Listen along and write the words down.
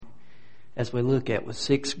as we look at with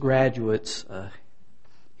 6 graduates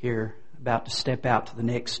here about to step out to the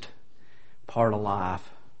next part of life.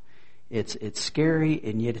 It's scary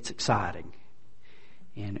and yet it's exciting,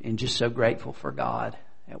 and just so grateful for God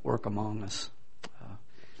at work among us.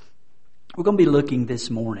 We're going to be looking this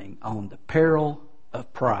morning on the peril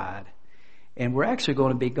of pride, and we're actually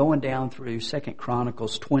going to be going down through 2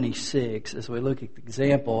 Chronicles 26 as we look at the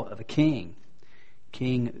example of a king,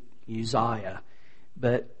 King Uzziah.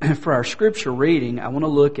 But for our scripture reading, I want to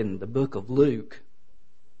look in the book of Luke,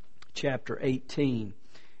 chapter 18,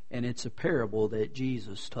 and it's a parable that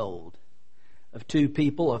Jesus told of 2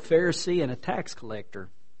 people, a Pharisee and a tax collector.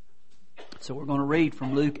 So we're going to read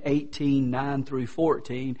from Luke 18, 9 through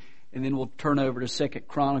 14, and then we'll turn over to 2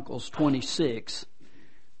 Chronicles 26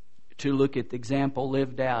 to look at the example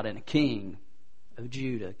lived out in a king of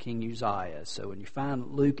Judah, King Uzziah. So when you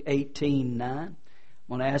find Luke 18, 9, I'm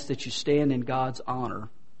going to ask that you stand in God's honor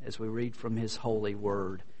as we read from His holy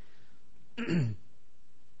word.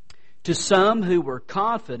 To some who were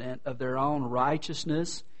confident of their own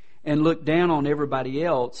righteousness and looked down on everybody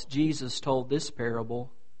else, Jesus told this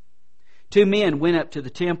parable. 2 men went up to the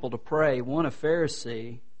temple to pray, one a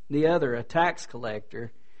Pharisee, the other a tax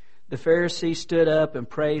collector. The Pharisee stood up and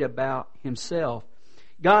prayed about himself.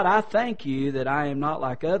 God, I thank you that I am not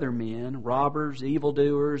like other men, robbers,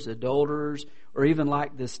 evildoers, adulterers, or even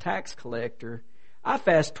like this tax collector. I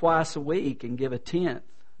fast twice a week and give 1/10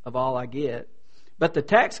 of all I get. But the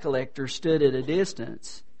tax collector stood at a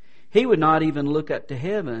distance. He would not even look up to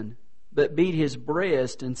heaven, but beat his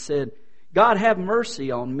breast and said, God, have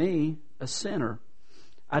mercy on me, a sinner.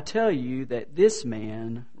 I tell you that this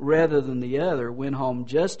man, rather than the other, went home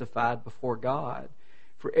justified before God.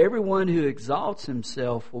 For everyone who exalts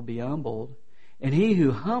himself will be humbled, and he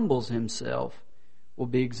who humbles himself will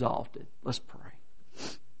be exalted. Let's pray.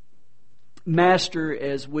 Master,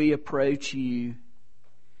 as we approach you,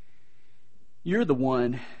 you're the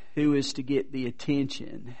one who is to get the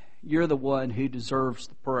attention. You're the one who deserves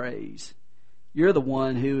the praise. You're the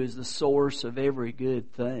one who is the source of every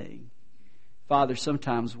good thing. Father,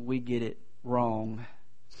 sometimes we get it wrong.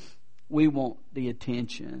 We want the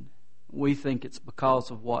attention. We think it's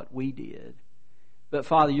because of what we did. But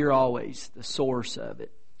Father, you're always the source of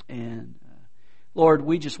it. And Lord,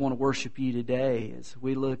 we just want to worship you today as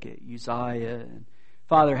we look at Uzziah. And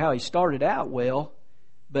Father, how he started out well,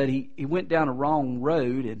 but he went down a wrong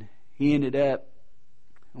road and he ended up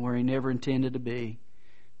where he never intended to be.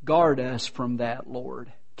 Guard us from that,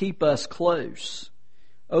 Lord. Keep us close.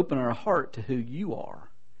 Open our heart to who you are.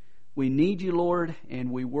 We need you, Lord,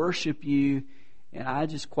 and we worship you. And I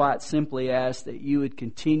just quite simply ask that you would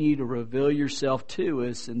continue to reveal yourself to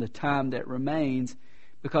us in the time that remains,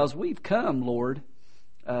 because we've come, Lord,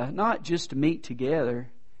 not just to meet together.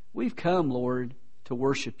 We've come, Lord, to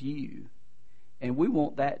worship you. And we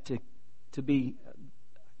want that to be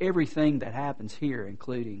everything that happens here,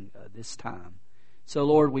 including this time. So,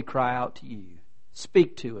 Lord, we cry out to you.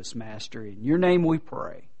 Speak to us, Master. In your name we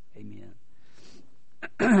pray. Amen.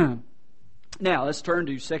 Now, let's turn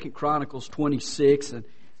to 2 Chronicles 26. And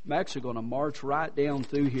I'm actually going to march right down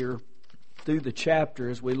through here, through the chapter,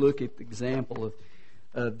 as we look at the example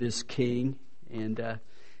of this king. And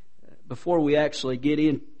before we actually get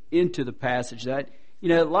into the passage, a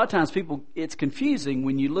lot of times it's confusing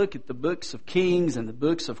when you look at the books of Kings and the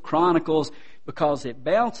books of Chronicles, because it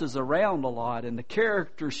bounces around a lot and the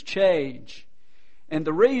characters change. And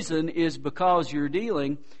the reason is because you're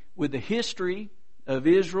dealing with the history of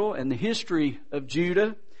Israel and the history of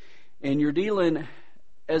Judah, and you're dealing,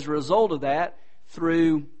 as a result of that,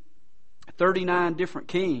 through 39 different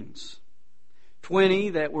kings.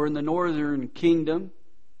 20 that were in the northern kingdom,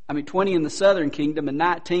 20 in the southern kingdom and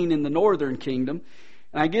 19 in the northern kingdom.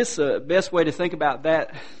 And I guess the best way to think about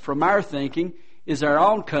that from our thinking is our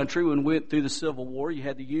own country. When we went through the Civil War, you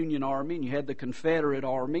had the Union Army and you had the Confederate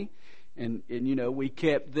Army. And we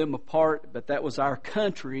kept them apart, but that was our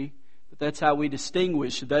country. But that's how we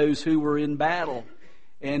distinguished those who were in battle.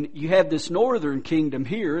 And you have this northern kingdom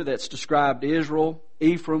here that's described: Israel,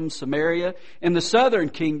 Ephraim, Samaria, and the southern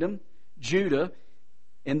kingdom, Judah,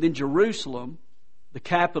 and then Jerusalem, the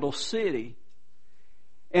capital city.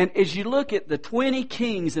 And as you look at the 20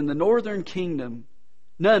 kings in the northern kingdom,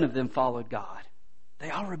 none of them followed God. They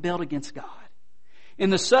all rebelled against God. In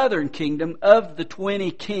the southern kingdom, of the 20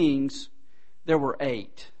 kings, there were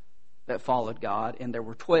 8 that followed God, and there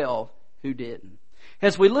were 12 who didn't.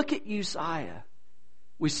 As we look at Uzziah,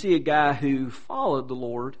 we see a guy who followed the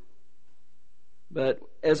Lord, but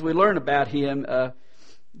as we learn about him,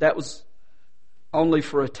 that was only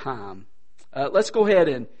for a time. Let's go ahead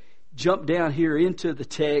and jump down here into the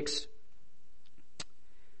text.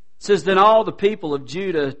 It says, then all the people of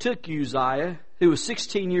Judah took Uzziah, who was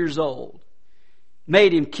 16 years old,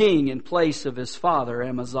 made him king in place of his father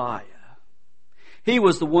Amaziah. He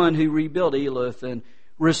was the one who rebuilt Elath and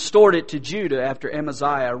restored it to Judah after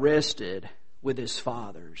Amaziah rested with his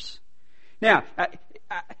fathers. Now,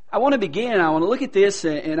 I want to begin, I want to look at this,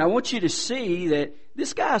 and I want you to see that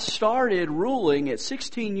this guy started ruling at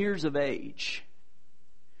 16 years of age.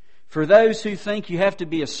 For those who think you have to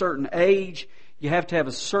be a certain age, you have to have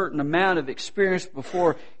a certain amount of experience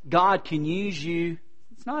before God can use you,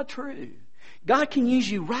 it's not true. God can use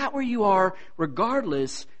you right where you are,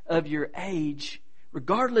 regardless of your age,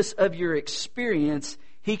 regardless of your experience.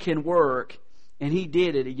 He can work, and He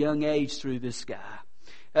did at a young age through this guy.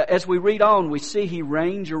 As we read on, we see he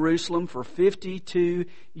reigned Jerusalem for 52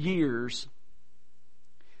 years,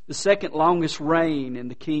 the second longest reign in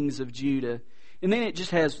the kings of Judah. And then it just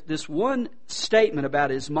has this one statement about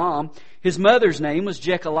his mom. His mother's name was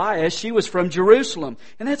Jechaliah. She was from Jerusalem.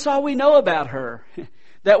 And that's all we know about her.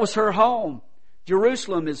 That was her home.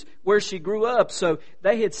 Jerusalem is where she grew up. So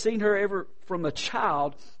they had seen her ever from a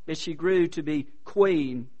child that she grew to be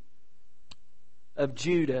queen of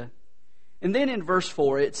Judah. And then in verse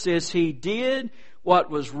 4 it says, he did what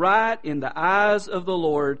was right in the eyes of the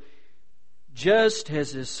Lord, just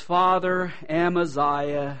as his father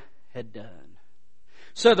Amaziah had done.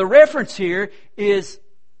 So the reference here is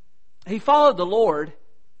he followed the Lord,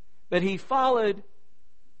 but he followed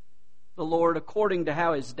the Lord according to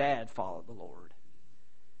how his dad followed the Lord.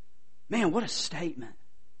 Man, what a statement.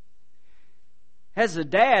 As a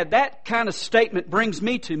dad, that kind of statement brings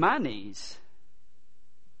me to my knees.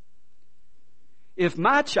 If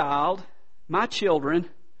my child, my children,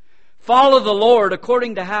 follow the Lord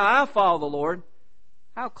according to how I follow the Lord,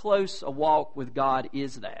 how close a walk with God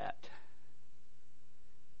is that?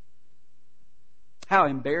 How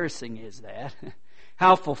embarrassing is that?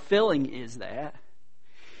 How fulfilling is that?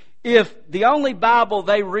 If the only Bible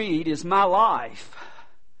they read is my life,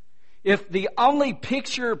 if the only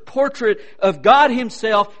picture, portrait of God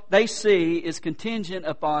Himself they see is contingent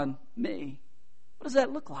upon me, what does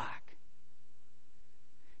that look like?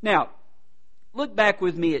 Now, look back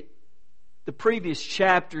with me at the previous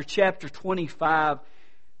chapter, chapter 25,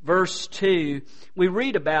 verse 2. We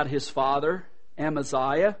read about his father,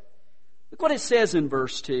 Amaziah. Look what it says in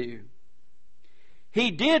verse 2.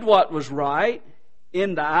 He did what was right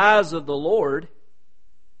in the eyes of the Lord,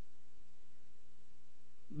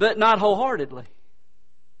 but not wholeheartedly.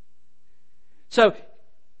 So,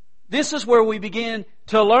 this is where we begin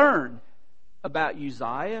to learn about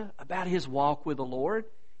Uzziah, about his walk with the Lord.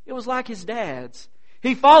 It was like his dad's.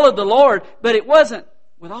 He followed the Lord, but it wasn't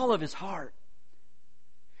with all of his heart.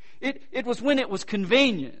 It was when it was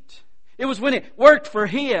convenient. It was when it worked for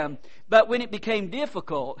him, but when it became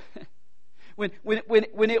difficult, when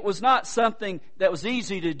it was not something that was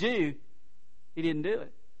easy to do, he didn't do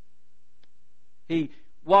it. He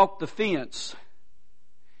walked the fence.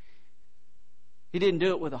 He didn't do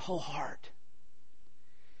it with a whole heart.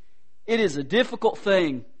 It is a difficult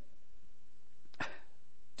thing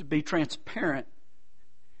to be transparent,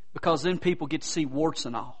 because then people get to see warts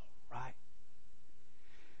and all, right?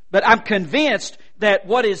 But I'm convinced that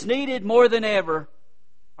what is needed more than ever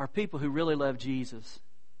are people who really love Jesus,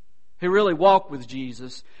 who really walk with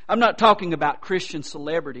Jesus. I'm not talking about Christian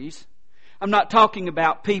celebrities. I'm not talking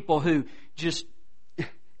about people who just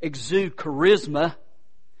exude charisma,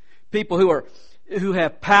 people who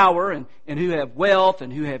have power and who have wealth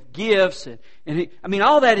and who have gifts and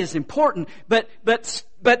all that is important, but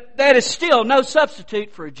that is still no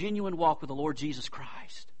substitute for a genuine walk with the Lord Jesus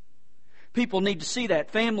Christ. People need to see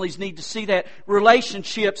that. Families need to see that.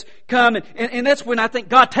 Relationships come. And that's when I think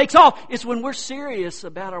God takes off. It's when we're serious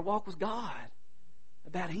about our walk with God,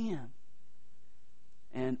 about Him.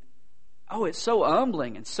 And, it's so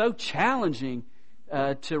humbling and so challenging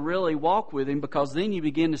to really walk with Him, because then you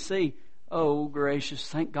begin to see, oh, gracious,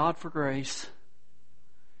 thank God for grace.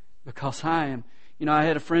 Because I am... I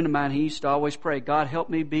had a friend of mine, he used to always pray, God, help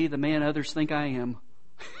me be the man others think I am.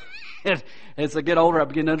 As I get older, I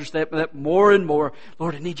begin to understand that more and more.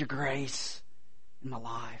 Lord, I need your grace in my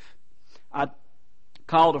life. I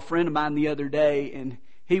called a friend of mine the other day, and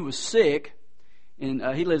he was sick, and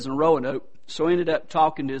he lives in Roanoke. So I ended up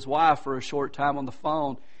talking to his wife for a short time on the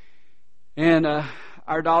phone. And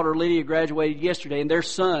our daughter Lydia graduated yesterday, and their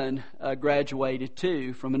son graduated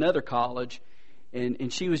too from another college.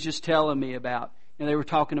 And she was just telling me about, they were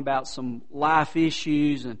talking about some life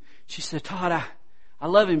issues, and she said, Todd, I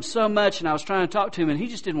love him so much, and I was trying to talk to him, and he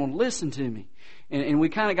just didn't want to listen to me. And we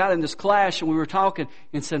kind of got in this clash, and we were talking,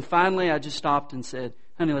 and then finally I just stopped and said,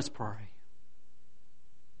 honey, let's pray.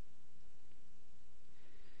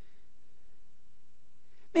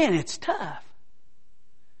 Man, it's tough.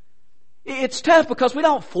 It's tough because we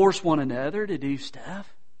don't force one another to do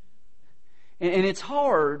stuff. And it's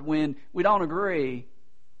hard when we don't agree.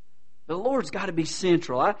 The Lord's got to be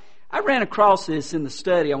central. I ran across this in the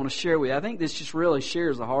study I want to share with you. I think this just really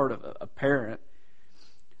shares the heart of a parent.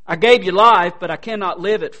 I gave you life, but I cannot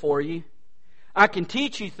live it for you. I can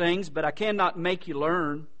teach you things, but I cannot make you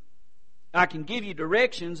learn. I can give you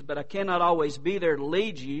directions, but I cannot always be there to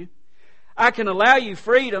lead you. I can allow you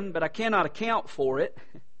freedom, but I cannot account for it.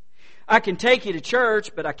 I can take you to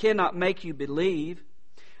church, but I cannot make you believe.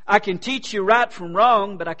 I can teach you right from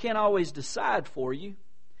wrong, but I can't always decide for you.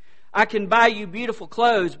 I can buy you beautiful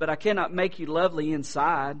clothes, but I cannot make you lovely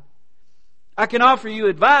inside. I can offer you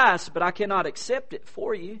advice, but I cannot accept it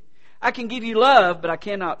for you. I can give you love, but I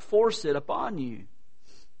cannot force it upon you.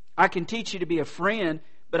 I can teach you to be a friend,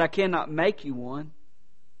 but I cannot make you one.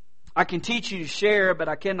 I can teach you to share, but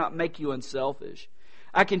I cannot make you unselfish.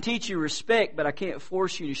 I can teach you respect, but I can't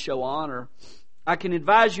force you to show honor. I can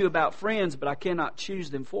advise you about friends, but I cannot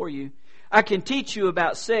choose them for you. I can teach you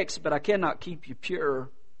about sex, but I cannot keep you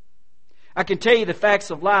pure. I can tell you the facts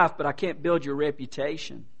of life, but I can't build your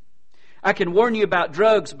reputation. I can warn you about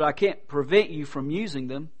drugs, but I can't prevent you from using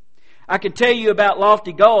them. I can tell you about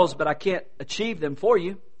lofty goals, but I can't achieve them for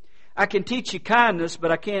you. I can teach you kindness, but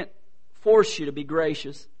I can't force you to be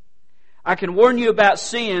gracious. I can warn you about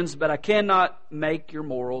sins, but I cannot make your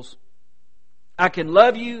morals. I can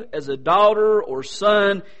love you as a daughter or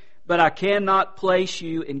son, but I cannot place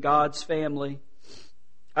you in God's family.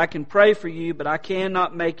 I can pray for you, but I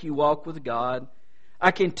cannot make you walk with God.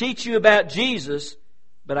 I can teach you about Jesus,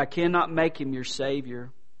 but I cannot make Him your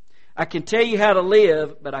Savior. I can tell you how to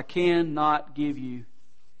live, but I cannot give you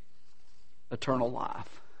eternal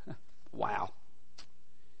life. Wow.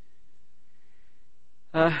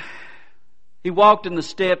 He walked in the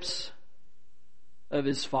steps of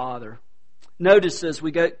his father. Notice as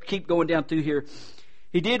we keep going down through here,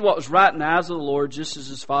 he did what was right in the eyes of the Lord, just as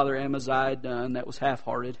his father Amaziah had done. That was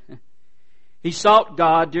half-hearted. He sought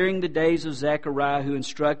God during the days of Zechariah, who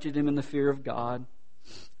instructed him in the fear of God.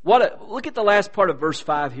 Look at the last part of verse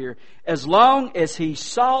 5 here. As long as he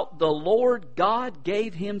sought the Lord, God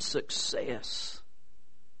gave him success.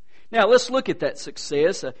 Now let's look at that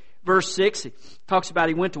success. Verse 6, he talks about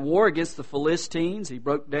he went to war against the Philistines. He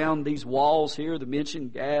broke down these walls here that mention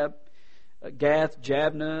Gath,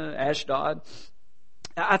 Jabneh, Ashdod.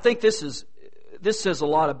 I think this says a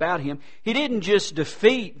lot about him. He didn't just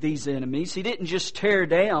defeat these enemies. He didn't just tear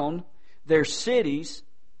down their cities.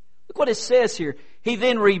 Look what it says here. He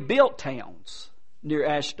then rebuilt towns near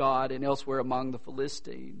Ashdod and elsewhere among the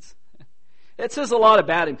Philistines. It says a lot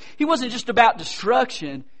about him. He wasn't just about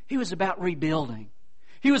destruction. He was about rebuilding.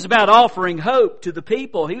 He was about offering hope to the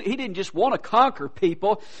people. He didn't just want to conquer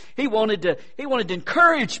people. He wanted to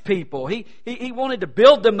encourage people. He wanted to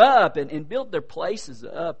build them up and build their places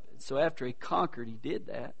up. So after he conquered, he did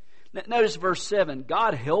that. Notice verse 7.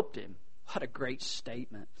 God helped him. What a great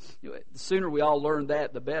statement. The sooner we all learn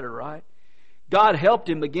that, the better, right? God helped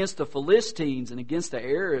him against the Philistines and against the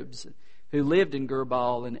Arabs who lived in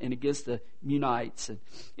Gurbaal and against the Munites. And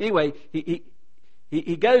anyway,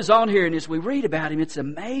 He goes on here, and as we read about him, it's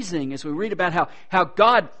amazing. As we read about how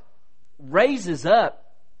God raises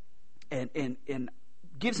up and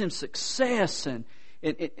gives him success. And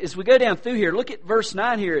as we go down through here, look at verse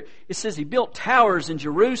 9 here. It says he built towers in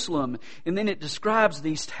Jerusalem. And then it describes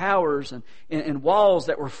these towers and walls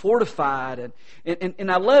that were fortified. And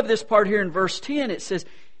I love this part here in verse 10. It says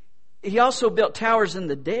he also built towers in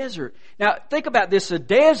the desert. Now, think about this, a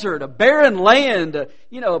desert, a barren land,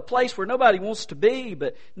 a place where nobody wants to be.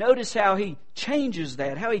 But notice how he changes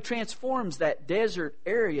that, how he transforms that desert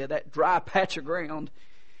area, that dry patch of ground.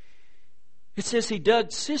 It says he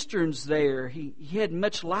dug cisterns there. He had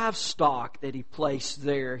much livestock that he placed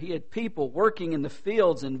there. He had people working in the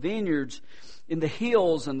fields and vineyards, in the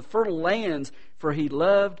hills and the fertile lands, for he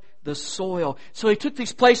loved the soil. So he took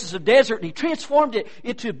these places of desert and he transformed it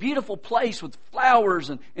into a beautiful place with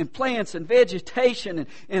flowers and plants and vegetation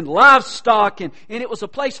and livestock. And it was a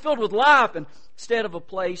place filled with life instead of a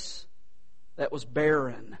place that was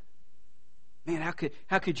barren. Man,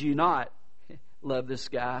 how could you not love this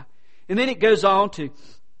guy? And then it goes on to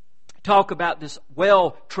talk about this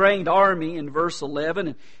well-trained army in verse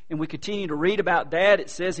 11. And we continue to read about that. It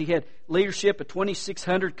says he had leadership of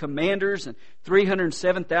 2,600 commanders and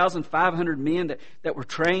 307,500 men that were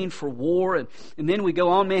trained for war. And then we go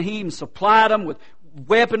on, man, he even supplied them with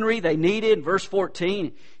weaponry they needed. In verse 14,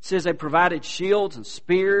 it says they provided shields and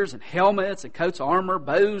spears and helmets and coats of armor,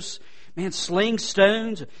 bows, man, sling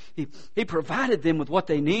stones. He provided them with what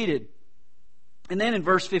they needed. And then in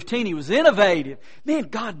verse 15, he was innovative. Man,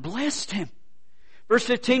 God blessed him. Verse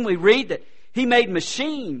 15, we read that he made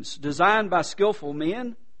machines designed by skillful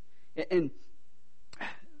men. And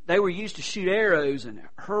they were used to shoot arrows and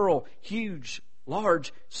hurl huge,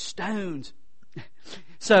 large stones.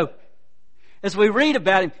 So, as we read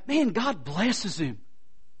about him, man, God blesses him.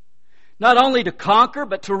 Not only to conquer,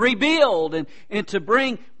 but to rebuild and to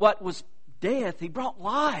bring what was death. He brought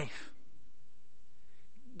life.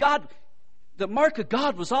 God, the mark of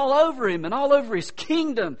God was all over him and all over his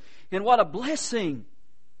kingdom. And what a blessing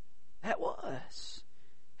that was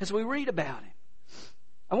as we read about him.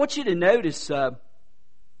 I want you to notice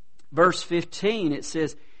verse 15. It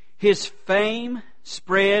says, his fame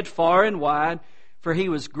spread far and wide, for he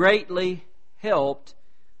was greatly helped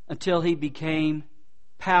until he became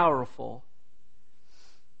powerful.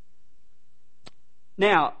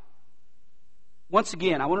 Now, once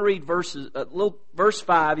again, I want to read verse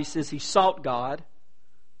 5. He says he sought God.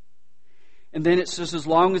 And then it says as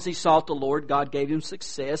long as he sought the Lord, God gave him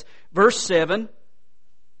success. Verse 7,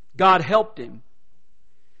 God helped him.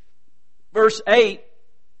 Verse 8,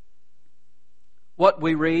 what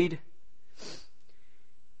we read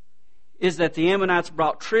is that the Ammonites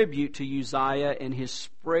brought tribute to Uzziah, and his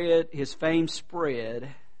fame spread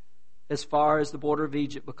as far as the border of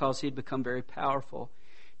Egypt because he had become very powerful.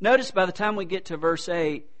 Notice by the time we get to verse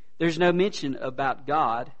 8, there's no mention about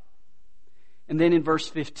God. And then in verse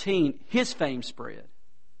 15, his fame spread.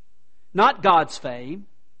 Not God's fame.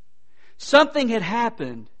 Something had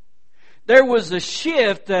happened. There was a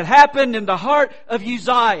shift that happened in the heart of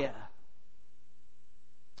Uzziah.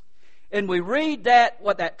 And we read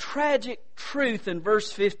that tragic truth in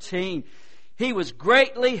verse 15. He was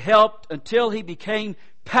greatly helped until he became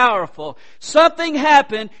powerful. Something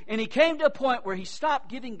happened, and he came to a point where he stopped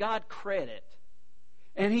giving God credit.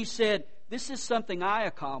 And he said, this is something I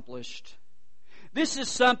accomplished. This is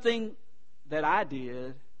something that I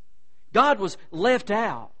did. God was left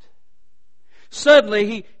out.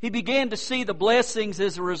 Suddenly, he began to see the blessings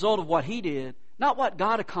as a result of what he did, not what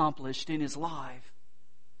God accomplished in his life.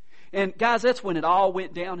 And guys, that's when it all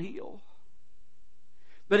went downhill.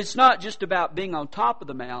 But it's not just about being on top of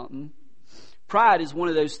the mountain. Pride is one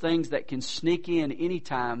of those things that can sneak in any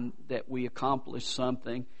time that we accomplish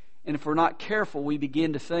something. And if we're not careful, we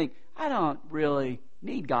begin to think, I don't really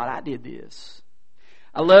need God. I did this.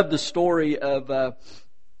 I love the story of a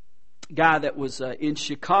guy that was in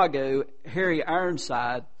Chicago, Harry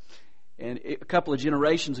Ironside. And a couple of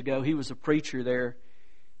generations ago, he was a preacher there.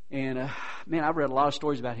 And man, I've read a lot of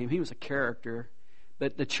stories about him. He was a character.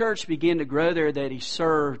 But the church began to grow there that he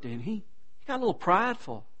served, and he got a little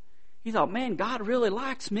prideful. He thought, man, God really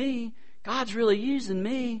likes me. God's really using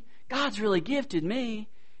me. God's really gifted me.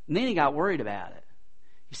 And then he got worried about it.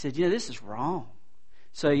 He said, this is wrong.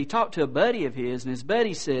 So he talked to a buddy of his, and his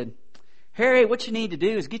buddy said, Harry, what you need to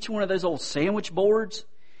do is get you one of those old sandwich boards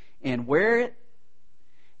and wear it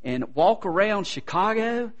and walk around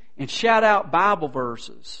Chicago and shout out Bible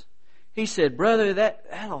verses. He said, brother,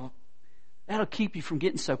 that'll keep you from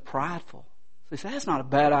getting so prideful. So he said, that's not a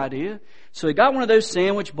bad idea. So he got one of those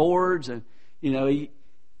sandwich boards, and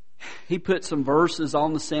he put some verses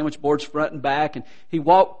on the sandwich boards front and back, and he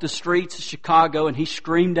walked the streets of Chicago and he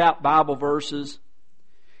screamed out Bible verses.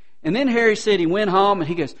 And then Harry said he went home and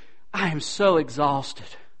he goes, I am so exhausted.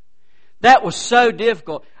 That was so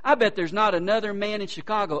difficult. I bet there's not another man in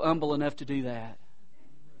Chicago humble enough to do that.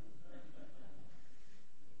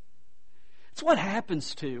 It's what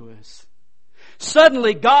happens to us.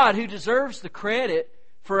 Suddenly, God, who deserves the credit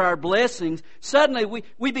for our blessings, suddenly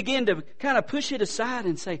we begin to kind of push it aside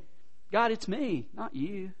and say, God, it's me, not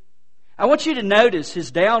you. I want you to notice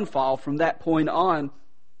his downfall from that point on.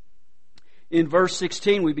 In verse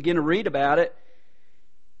 16, we begin to read about it.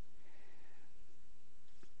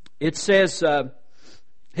 It says,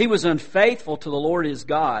 he was unfaithful to the Lord his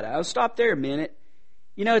God. I'll stop there a minute.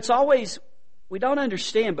 It's always, we don't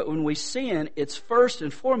understand, but when we sin, it's first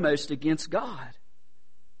and foremost against God.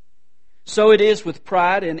 So it is with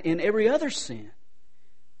pride and in every other sin.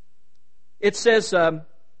 It says, and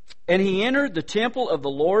he entered the temple of the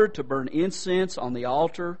Lord to burn incense on the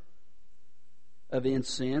altar of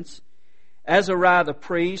incense. Azariah the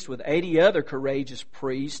priest with 80 other courageous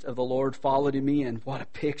priests of the Lord followed him in. What a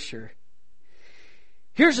picture.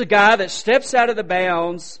 Here's a guy that steps out of the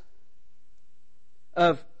bounds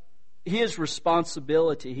of his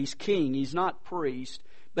responsibility. He's king. He's not priest.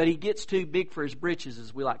 But he gets too big for his britches,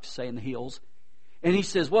 as we like to say in the hills. And he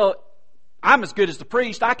says, well, I'm as good as the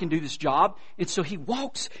priest. I can do this job. And so he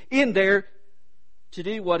walks in there to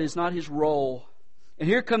do what is not his role. And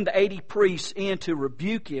here come the 80 priests in to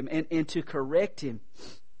rebuke him and to correct him.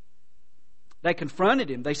 They confronted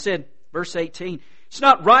him. They said, verse 18, "It's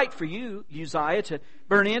not right for you, Uzziah, to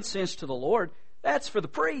burn incense to the Lord. That's for the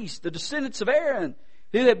priests, the descendants of Aaron,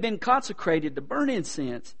 who have been consecrated to burn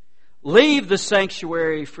incense. Leave the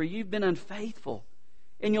sanctuary, for you've been unfaithful,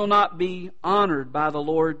 and you'll not be honored by the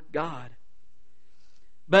Lord God."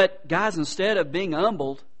 But guys, instead of being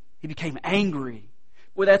humbled, he became angry.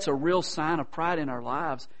 Well, that's a real sign of pride in our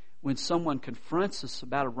lives, when someone confronts us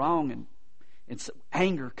about a wrong and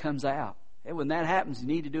anger comes out. And when that happens, you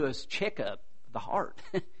need to do a checkup of the heart.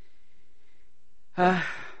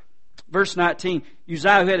 Verse 19,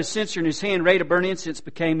 Uzziah, who had a censer in his hand, ready to burn incense,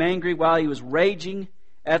 became angry while he was raging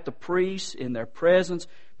at the priests in their presence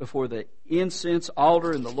before the incense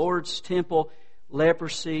altar in the Lord's temple.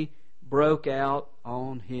 Leprosy broke out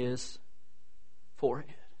on his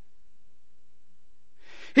forehead.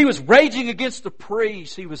 He was raging against the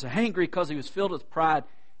priests. He was angry because he was filled with pride.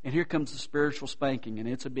 And here comes the spiritual spanking, and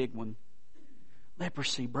it's a big one.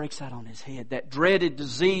 Leprosy breaks out on his head. That dreaded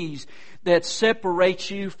disease that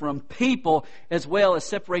separates you from people as well as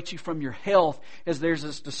separates you from your health, as there's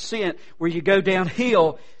this descent where you go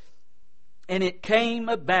downhill. And it came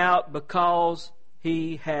about because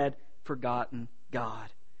he had forgotten God.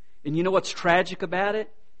 And you know what's tragic about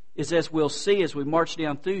it? Is, as we'll see as we march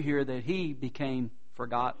down through here, that he became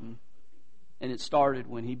forgotten. And it started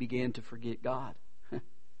when he began to forget God.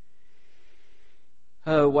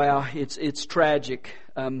 Oh, wow, it's tragic.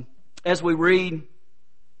 As we read,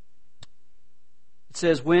 it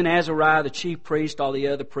says, when Azariah, the chief priest, all the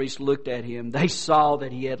other priests looked at him, they saw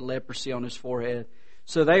that he had leprosy on his forehead.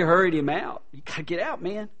 So they hurried him out. You got to get out,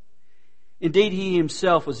 man. Indeed, he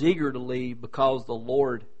himself was eager to leave because the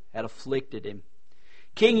Lord had afflicted him.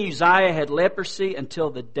 King Uzziah had leprosy until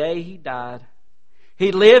the day he died.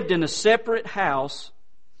 He lived in a separate house,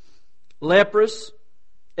 leprous,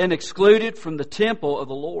 and excluded from the temple of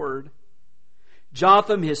the Lord.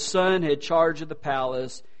 Jotham, his son, had charge of the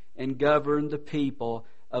palace and governed the people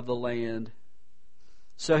of the land.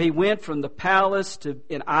 So he went from the palace to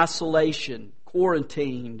in isolation,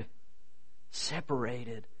 quarantined,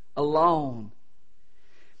 separated, alone.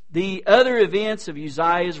 The other events of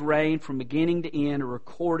Uzziah's reign from beginning to end are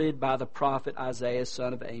recorded by the prophet Isaiah,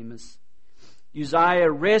 son of Amos. Uzziah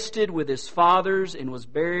rested with his fathers and was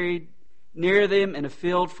buried near them in a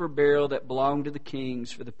field for burial that belonged to the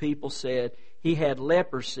kings, for the people said he had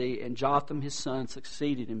leprosy, and Jotham his son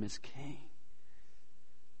succeeded him as king.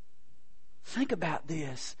 Think about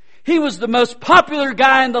this. He was the most popular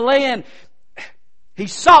guy in the land. He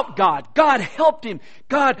sought God. God helped him.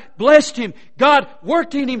 God blessed him. God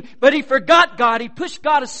worked in him. But he forgot God. He pushed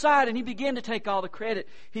God aside and he began to take all the credit.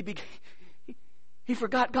 He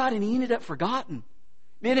forgot God and he ended up forgotten.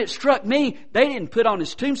 Man, it struck me, they didn't put on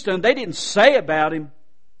his tombstone, they didn't say about him,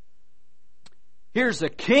 here's a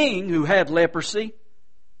king who had leprosy.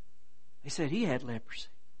 They said he had leprosy.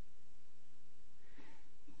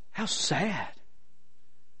 How sad.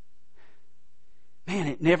 Man,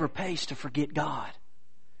 it never pays to forget God.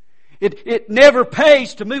 It never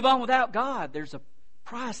pays to move on without God. There's a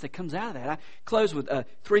price that comes out of that. I close with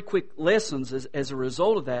 3 quick lessons as a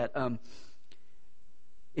result of that.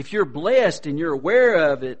 If you're blessed and you're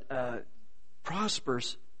aware of it,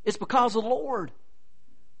 prosperous, it's because of the Lord.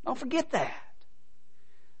 Don't forget that.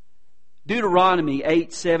 Deuteronomy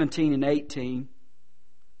 8, 17 and 18.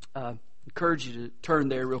 Encourage you to turn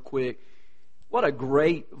there real quick. What a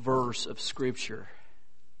great verse of Scripture.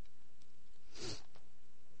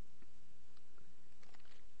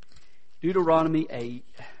 Deuteronomy 8,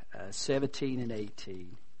 17 and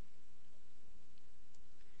 18.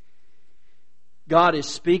 God is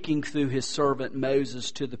speaking through His servant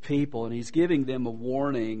Moses to the people, and He's giving them a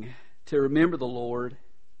warning to remember the Lord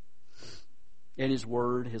and His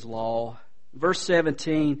Word, His law. Verse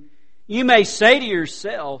 17, you may say to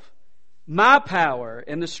yourself, my power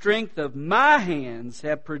and the strength of my hands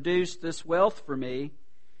have produced this wealth for me.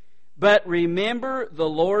 But remember the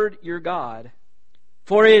Lord your God,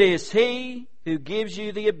 for it is He who gives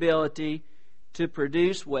you the ability to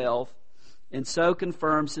produce wealth, and so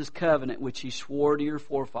confirms His covenant which He swore to your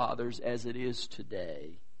forefathers as it is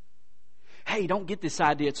today. Hey, don't get this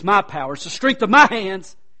idea, it's my power, it's the strength of my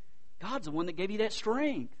hands. God's the one that gave you that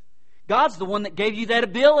strength. God's the one that gave you that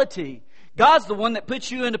ability. God's the one that puts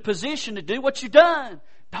you in a position to do what you've done.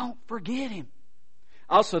 Don't forget Him.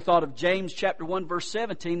 I also thought of James chapter 1 verse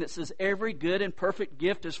 17 that says, every good and perfect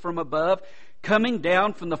gift is from above, coming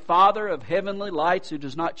down from the Father of heavenly lights, who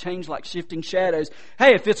does not change like shifting shadows.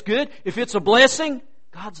 Hey, if it's good, if it's a blessing,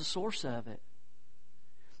 God's the source of it.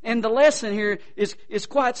 And the lesson here is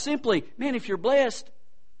quite simply, man, if you're blessed,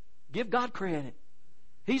 give God credit.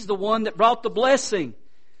 He's the one that brought the blessing.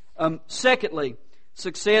 Secondly,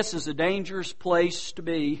 success is a dangerous place to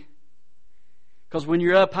be, because when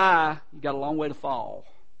you're up high, you got a long way to fall,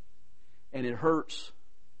 and it hurts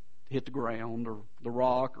to hit the ground or the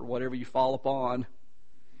rock or whatever you fall upon.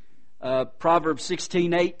 Proverbs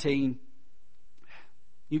 16:18,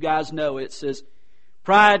 you guys know it, says,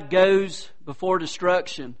 "Pride goes before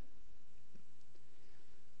destruction,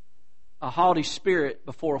 a haughty spirit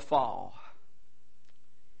before a fall."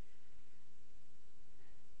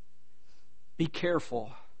 Be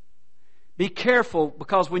careful. Be careful,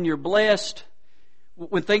 because when you're blessed,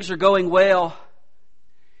 when things are going well,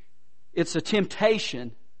 it's a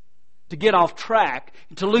temptation to get off track,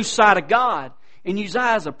 to lose sight of God. And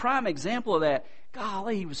Uzziah is a prime example of that.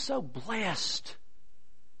 Golly, he was so blessed.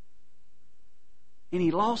 And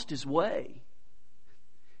he lost his way.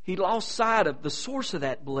 He lost sight of the source of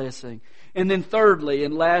that blessing. And then thirdly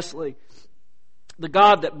and lastly, the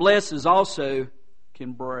God that blesses also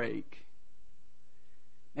can break.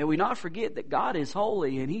 May we not forget that God is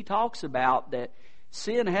holy, and He talks about that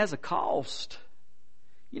sin has a cost.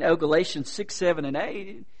 You know, Galatians 6, 7, and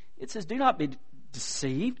 8, it says, "Do not be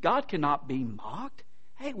deceived. God cannot be mocked."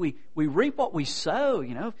 Hey, we reap what we sow,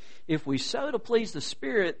 you know. If we sow to please the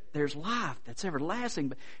Spirit, there's life that's everlasting.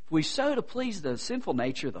 But if we sow to please the sinful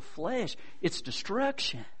nature of the flesh, it's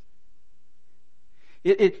destruction.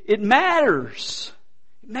 It matters.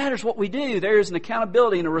 It matters what we do. There is an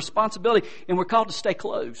accountability and a responsibility, and we're called to stay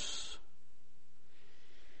close.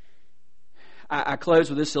 I close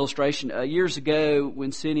with this illustration. Years ago,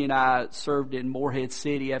 when Cindy and I served in Morehead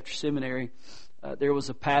City after seminary, there was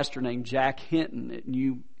a pastor named Jack Hinton at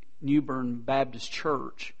Newbern Baptist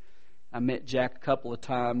Church. I met Jack a couple of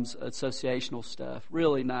times, associational stuff.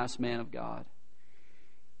 Really nice man of God.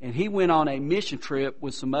 And he went on a mission trip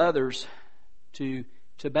with some others to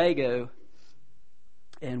Tobago.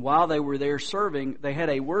 And while they were there serving, they had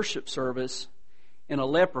a worship service in a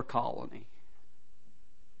leper colony.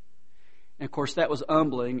 And of course, that was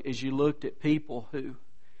humbling as you looked at people who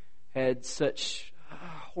had such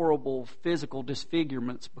horrible physical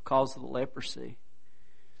disfigurements because of the leprosy.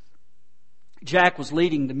 Jack was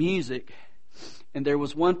leading the music, and there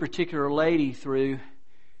was one particular lady through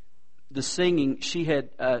the singing. She had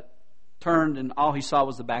turned, and all he saw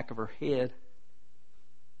was the back of her head.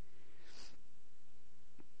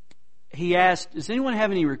 He asked, "Does anyone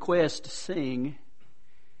have any requests to sing?"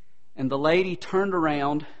 And the lady turned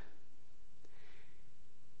around,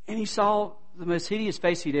 and he saw the most hideous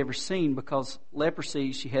face he'd ever seen, because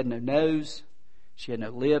leprosy, she had no nose, she had no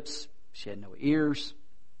lips, she had no ears,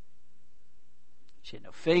 she had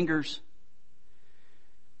no fingers.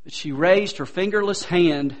 But she raised her fingerless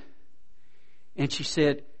hand and she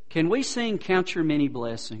said, "Can we sing 'Count Your Many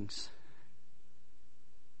Blessings'?"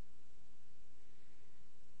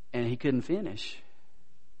 And he couldn't finish.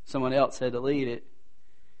 Someone else had to lead it.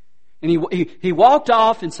 And he walked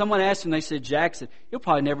off, and someone asked him, they said, "Jack said, you'll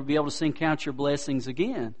probably never be able to sing 'Count Your Blessings'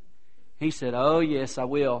 again." He said, "Oh yes, I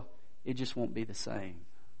will. It just won't be the same."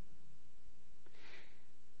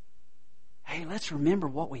 Hey, let's remember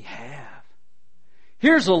what we have.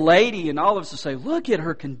 Here's a lady, and all of us will say, "Look at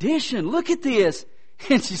her condition. Look at this."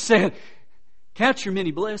 And she said, "Count your many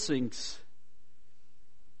blessings."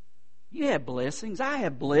 You have blessings. I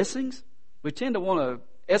have blessings. We tend to want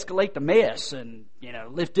to escalate the mess and,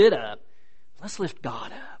 lift it up. Let's lift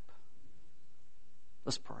God up.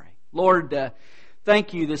 Let's pray. Lord,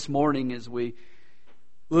 thank you this morning as we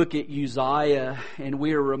look at Uzziah, and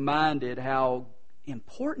we are reminded how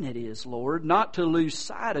important it is, Lord, not to lose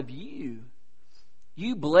sight of you.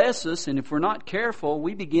 You bless us, and if we're not careful,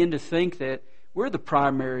 we begin to think that we're the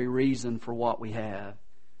primary reason for what we have.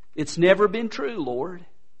 It's never been true, Lord.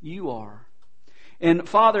 You are. And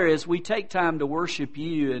Father, as we take time to worship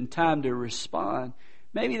you and time to respond,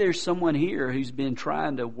 maybe there's someone here who's been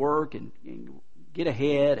trying to work and get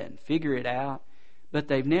ahead and figure it out, but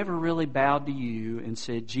they've never really bowed to you and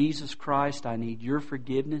said, "Jesus Christ, I need your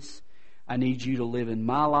forgiveness. I need you to live in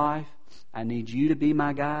my life. I need you to be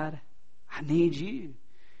my guide. I need you."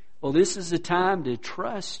 Well, this is the time to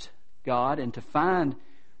trust God and to find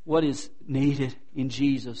what is needed in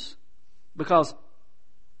Jesus, because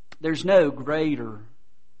there's no greater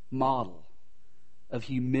model of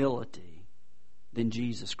humility than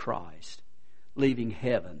Jesus Christ, leaving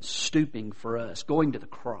heaven, stooping for us, going to the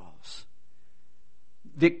cross,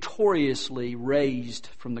 victoriously raised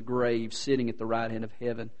from the grave, sitting at the right hand of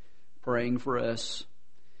heaven, praying for us.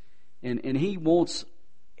 And He wants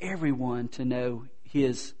everyone to know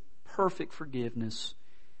His perfect forgiveness.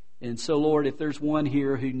 And so, Lord, if there's one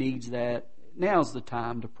here who needs that, now's the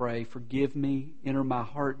time to pray. "Forgive me. Enter my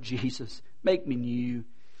heart, Jesus. Make me new."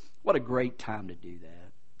 What a great time to do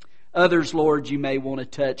that. Others, Lord, you may want to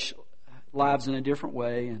touch lives in a different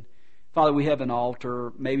way. And Father, we have an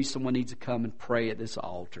altar. Maybe someone needs to come and pray at this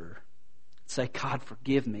altar. Say, God,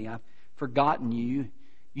 forgive me. I've forgotten you.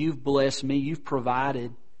 You've blessed me. You've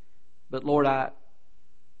provided. But Lord, I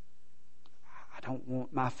don't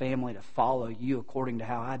want my family to follow you according to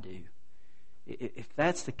how I do. If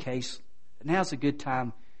that's the case, now's a good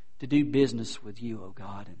time to do business with you, oh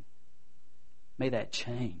God. And may that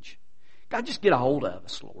change. God, just get a hold of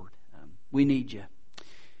us, Lord. We need you.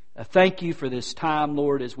 Thank you for this time,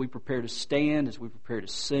 Lord, as we prepare to stand, as we prepare to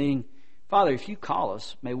sing. Father, if you call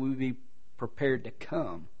us, may we be prepared to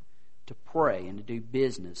come, to pray, and to do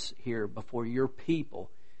business here before your people,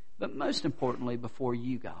 but most importantly, before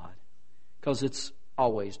you, God, because it's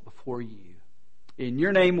always before you. In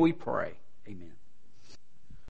your name we pray. Amen.